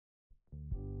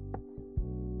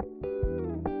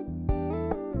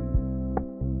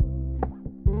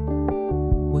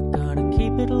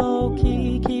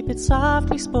low-key, keep it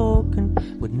softly spoken,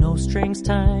 with no strings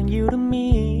tying you to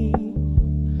me.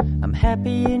 I'm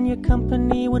happy in your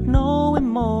company with no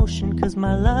emotion, 'cause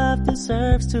my love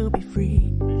deserves to be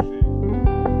free.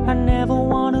 I never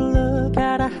wanna look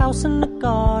at a house in the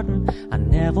garden, I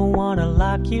never wanna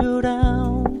lock you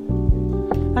down.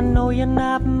 I know you're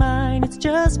not mine, it's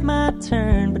just my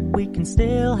turn, but we can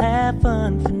still have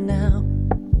fun for now.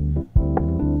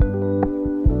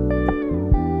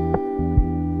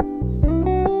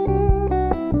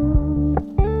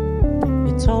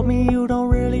 You told me you don't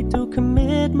really do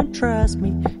commitment, trust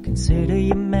me, consider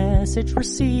your message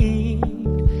received.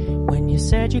 When you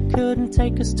said you couldn't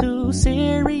take us too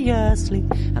seriously,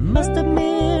 I must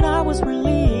admit I was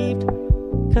relieved.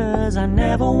 'Cause I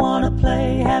never wanna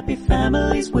play happy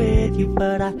families with you,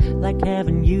 but I like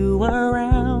having you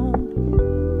around.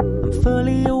 I'm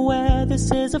fully aware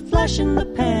this is a flash in the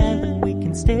pan, but we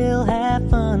can still have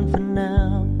fun for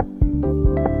now.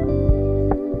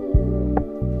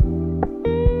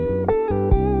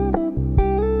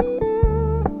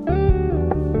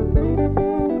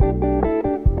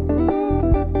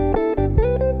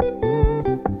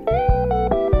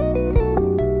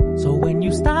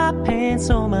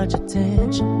 So much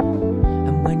attention,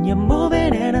 and when you're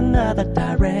moving in another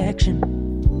direction,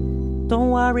 don't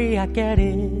worry, I get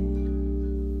it.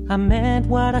 I meant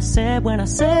what I said when I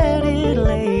said it,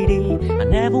 lady. I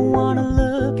never wanna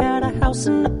look at a house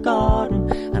in the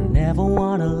garden, I never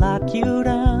wanna lock you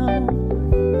down.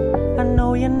 I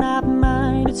know you're not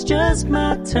mine, it's just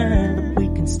my turn, but we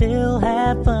can still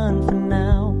have fun for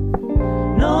now.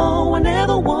 No, I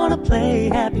never wanna play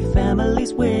happy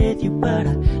families with you, but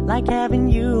I like having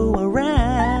you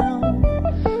around.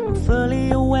 I'm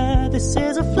fully aware this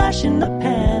is a flash in the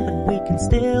pan, but we can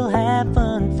still have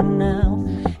fun for now.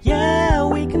 Yeah,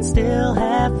 we can still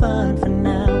have fun for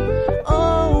now.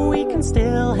 Oh, we can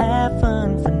still have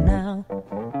fun for now.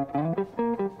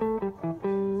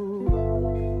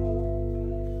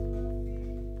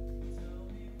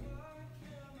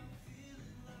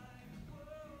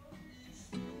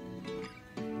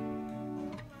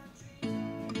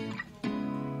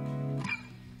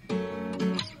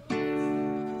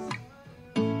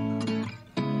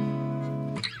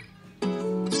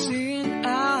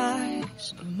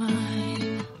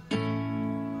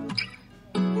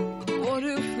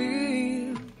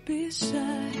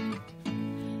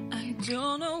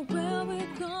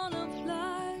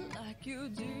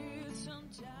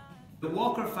 The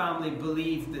Walker family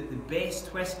believed that the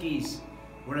best whiskies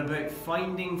were about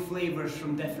finding flavours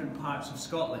from different parts of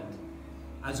Scotland,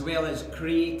 as well as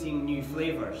creating new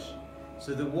flavours.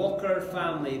 So the Walker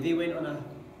family, they went on a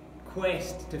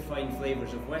quest to find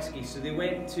flavours of whisky. So they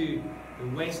went to the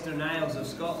Western Isles of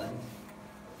Scotland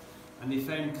and they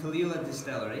found Kalila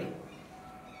Distillery.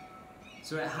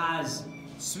 So it has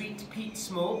sweet peat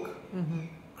smoke,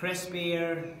 crisp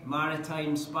air,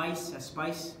 maritime spice, a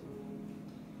spice.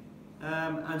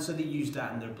 And so they used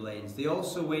that in their blends. They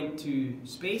also went to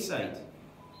Speyside,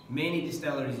 many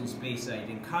distilleries in Speyside.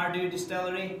 In Cardew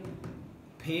Distillery,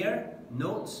 pear,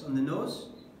 notes on the nose,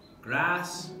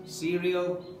 grass,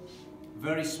 cereal,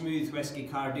 very smooth whisky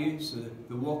Cardew, so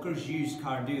the Walkers used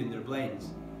Cardew in their blends.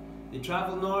 They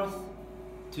travelled north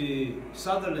to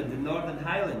Sutherland in Northern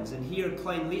Highlands, and here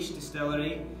Lish's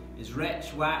Distillery is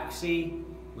rich, waxy,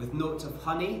 with notes of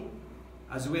honey,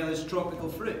 as well as tropical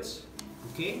fruits.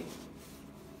 Okay?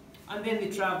 And then they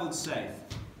travelled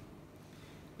south.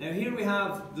 Now here we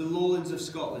have the lowlands of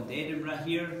Scotland, Edinburgh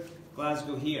here,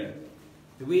 Glasgow here.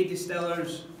 The way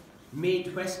distillers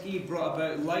made whisky brought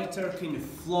about lighter kind of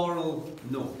floral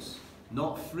notes.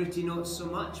 Not fruity notes so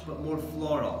much, but more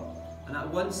floral. And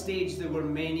at one stage there were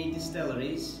many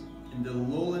distilleries in the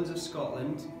lowlands of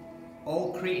Scotland,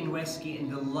 all creating whisky in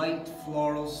the light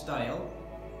floral style,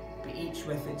 but each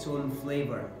with its own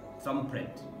flavour,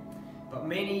 thumbprint. But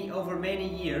over many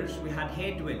years we had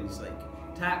headwinds like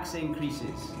tax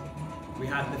increases, we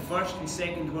had the First and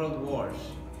Second World Wars,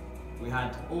 we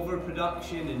had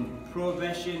overproduction and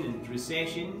prohibition and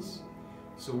recessions.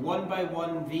 So one by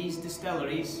one these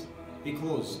distilleries, they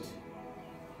closed.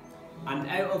 And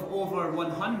out of over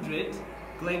 100,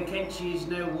 GLENKINCHIE is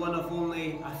now one of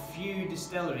only a few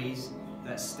distilleries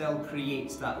that still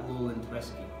creates that lowland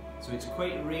whisky. So it's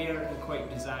quite rare and quite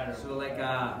desirable. So like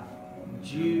a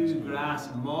dew, grass,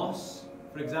 moss,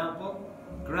 for example.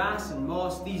 Grass and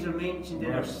moss, these are mentioned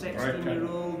in our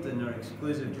 16-year-old and our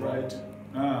exclusive blend.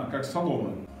 Как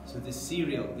солома. So the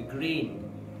cereal, the grain.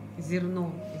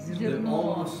 Зерно.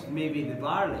 Almost maybe the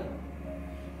barley.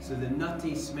 So the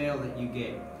nutty smell that you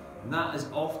get. And that is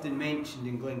often mentioned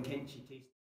in GLENKINCHIE tasting.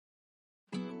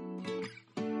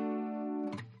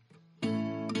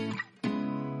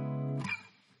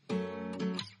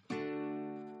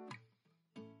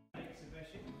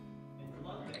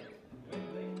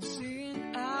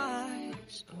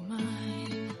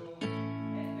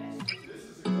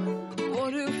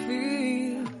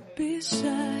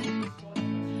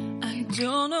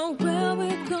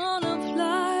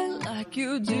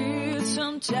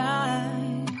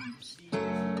 sometimes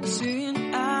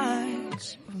seeing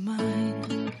eyes of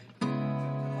mine.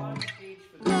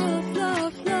 Love,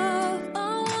 love, love,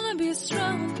 I wanna be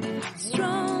strong,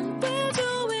 strong. We're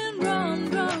doing wrong,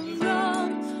 wrong,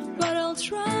 wrong, but I'll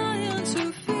try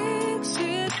to fix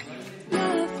it.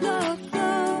 Love, love,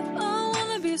 love, I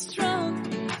wanna be strong,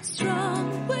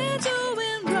 strong. We're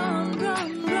doing wrong,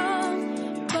 wrong,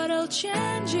 wrong, but I'll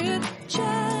change it,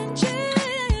 change it.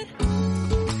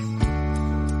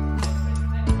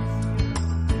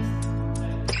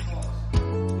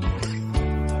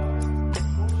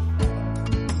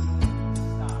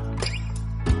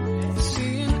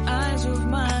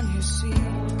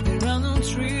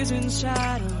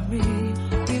 Inside of me,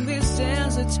 in this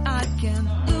desert I can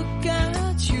look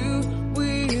at you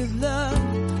with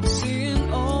love,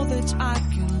 seeing all that I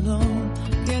can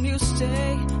learn. Can you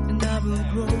stay and I will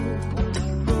grow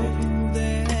the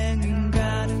hanging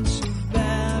gardens of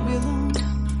Babylon.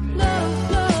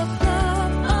 Love, love,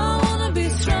 love, I wanna be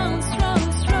strong,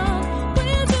 strong, strong.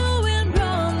 We're doing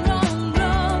wrong, wrong,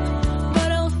 wrong, but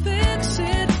I'll fix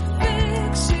it,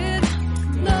 fix it.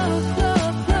 Love, love,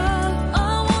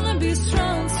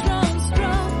 strong, strong,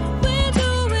 strong. We're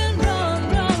doing wrong,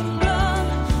 wrong, wrong,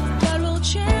 but we'll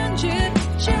change it,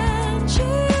 change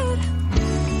it.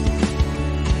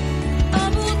 I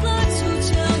would like to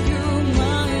tell you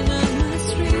mine and my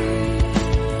street.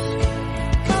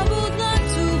 I would like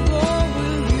to go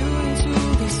with you into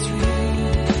the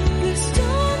street. Please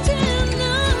don't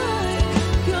deny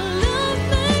your love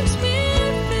makes me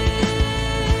feel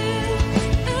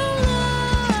alive.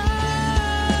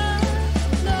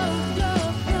 Love,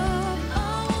 love, love, I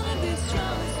wanna be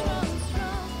strong, strong,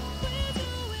 strong. We're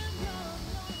doing wrong,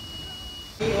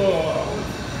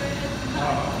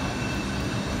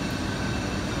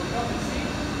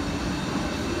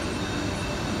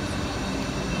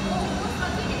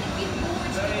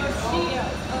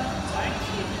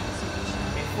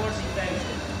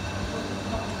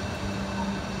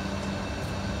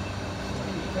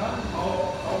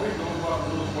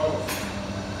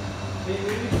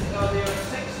 They are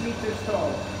 6 meters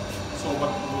tall. So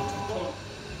what?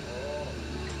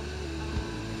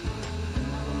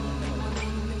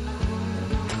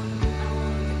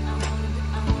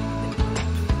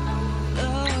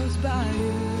 Loved by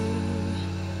you.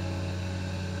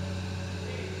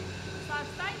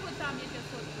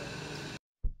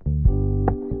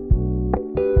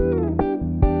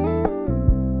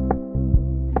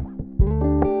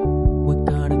 We're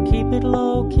gonna keep it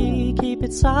low key, keep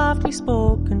it softly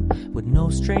spoken, with no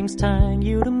strings tying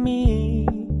you to me.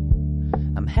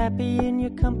 I'm happy in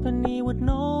your company with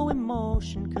no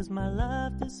emotion, 'cause my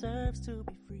love deserves to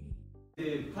be free.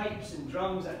 The pipes and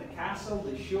drums at the castle,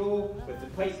 the show with the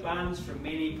pipe bands from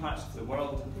many parts of the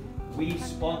world. We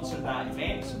sponsored that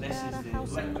event, so this is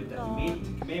the liquid that we made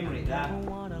to commemorate that.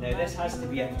 Now this has to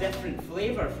be a different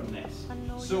flavour from this.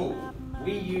 So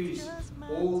we use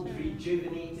old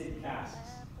rejuvenated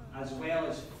casks as well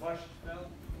as first fill.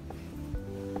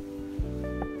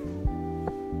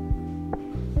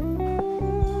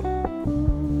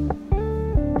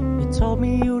 You told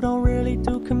me you don't really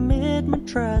do commitment,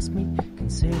 trust me,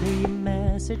 consider your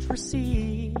message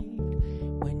received.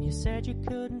 When you said you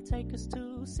couldn't take us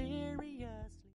too serious.